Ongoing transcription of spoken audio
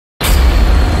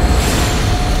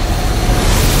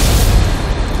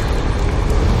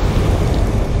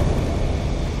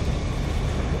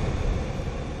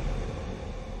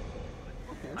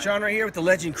Shawn right here with the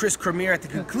legend Chris Cormier at the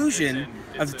conclusion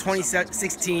of the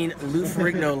 2016 Lou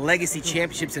Ferrigno Legacy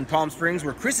Championships in Palm Springs,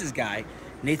 where Chris's guy,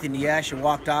 Nathan Diaz,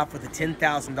 walked off with a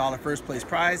 $10,000 first place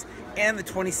prize and the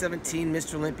 2017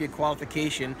 Mr. Olympia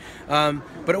qualification.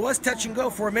 But it was touch and go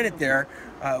for a minute there.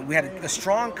 We had a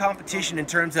strong competition in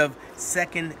terms of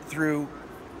second through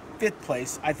fifth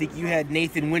place. I think you had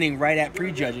Nathan winning right at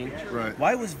prejudging. Right.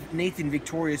 Why was Nathan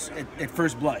victorious at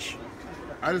first blush?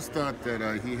 I just thought that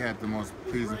he had the most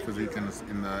pleasing physique in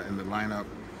the lineup.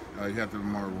 He had the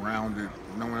more rounded.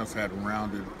 No one else had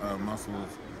rounded muscles,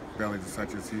 bellies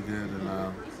such as he did, and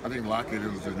I think Lockett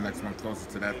was the next one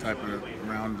closest to that type of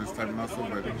round, this type of muscle,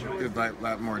 but he had a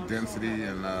lot more density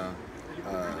and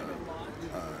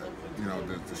you know,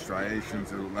 the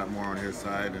striations a lot more on his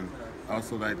side, and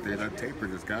also that taper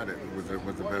just got it. Was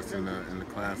the best in the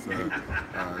class. The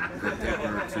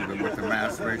taper with the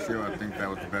mass ratio, I think that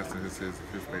was the best in his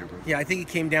favor. Yeah, I think it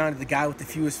came down to the guy with the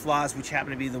fewest flaws, which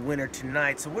happened to be the winner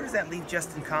tonight. So where does that leave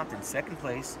Justin Compton? Second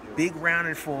place, big, round,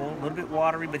 and full, a little bit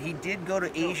watery, but he did go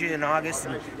to Asia in August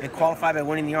and qualify by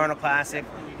winning the Arnold Classic.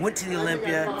 Went to the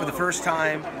Olympia for the first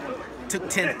time. Took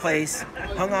 10th place,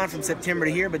 hung on from September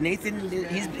to here, but Nathan,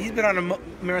 he's been on a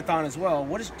marathon as well.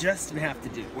 What does Justin have to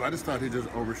do? Well, I just thought he just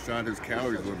overshot his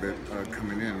calories a little bit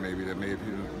coming in, maybe that made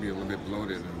him be a little bit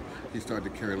bloated, and he started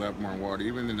to carry a lot more water.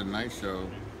 Even in the night show,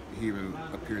 he even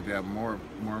appeared to have more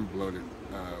bloated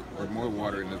or more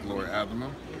water in his lower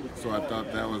abdomen. So I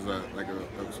thought that was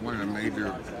one of the major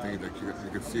things that you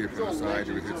could see it from the side.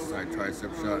 He would hit the side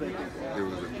tricep shot. There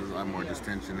was a lot more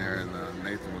distension there, and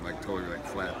Nathan was totally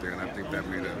flat there, and I think that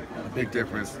made a big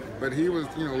difference. But he was,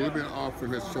 a little bit off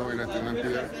from his showing at the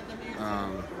Olympia. I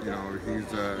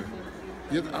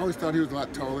always thought he was a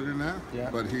lot taller than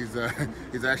that, but he's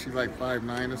actually like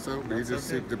 5'9" or so. But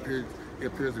he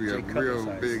appears to be a real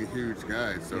big, huge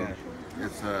guy. So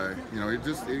it's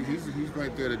he's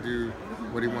right there to do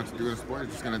what he wants to do in sport.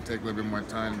 It's just going to take a little bit more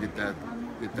time to get that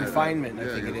refinement. I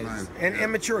think it is,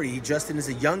 and maturity. Justin is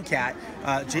a young cat.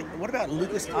 What about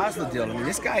Lucas Osladil? I mean,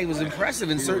 this guy was impressive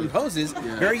in certain poses.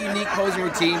 Very unique posing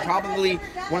routine. Probably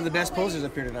one of the best posers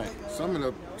up here tonight. Some of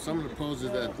the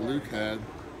poses that Luke had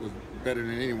was better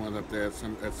than anyone up there at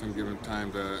some given time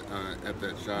at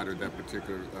that shot or that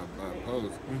particular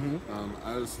pose.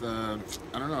 I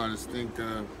don't know. I just think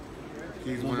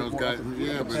he's one of those guys.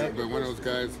 Yeah, but one of those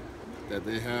guys that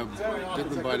they have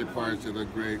different body parts that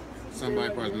look great. Some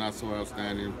body parts not so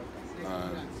outstanding.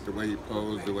 The way he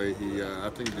posed, the way he, I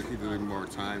think that he did more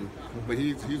time. But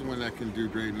he's one that can do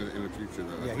great in the future,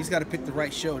 though. Yeah, he's got to pick the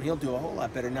right show, and he'll do a whole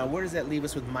lot better. Now, where does that leave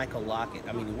us with Michael Lockett?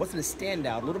 I mean, he wasn't a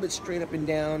standout, a little bit straight up and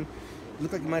down.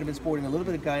 Looked like he might have been sporting a little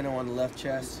bit of gyno on the left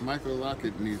chest. Michael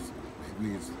Lockett needs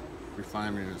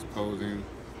refinement in his posing.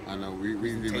 I know we've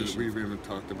even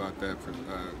talked about that for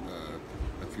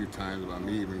a few times about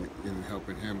me even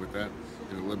helping him with that,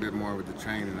 and a little bit more with the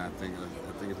training. I think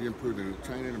if he improved in the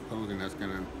training and posing, that's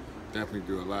going to definitely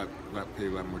do pay a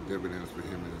lot more dividends for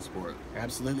him in the sport.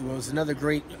 Absolutely. Well, it was another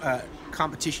great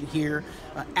competition here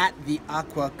at the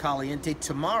Aqua Caliente.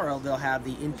 Tomorrow they'll have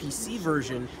the NPC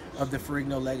version of the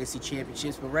Ferrigno Legacy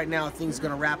Championships, but right now things are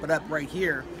going to wrap it up right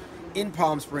here in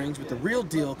Palm Springs with the real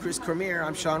deal Chris Cormier.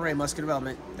 I'm Shawn Ray,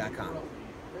 MuscularDevelopment.com.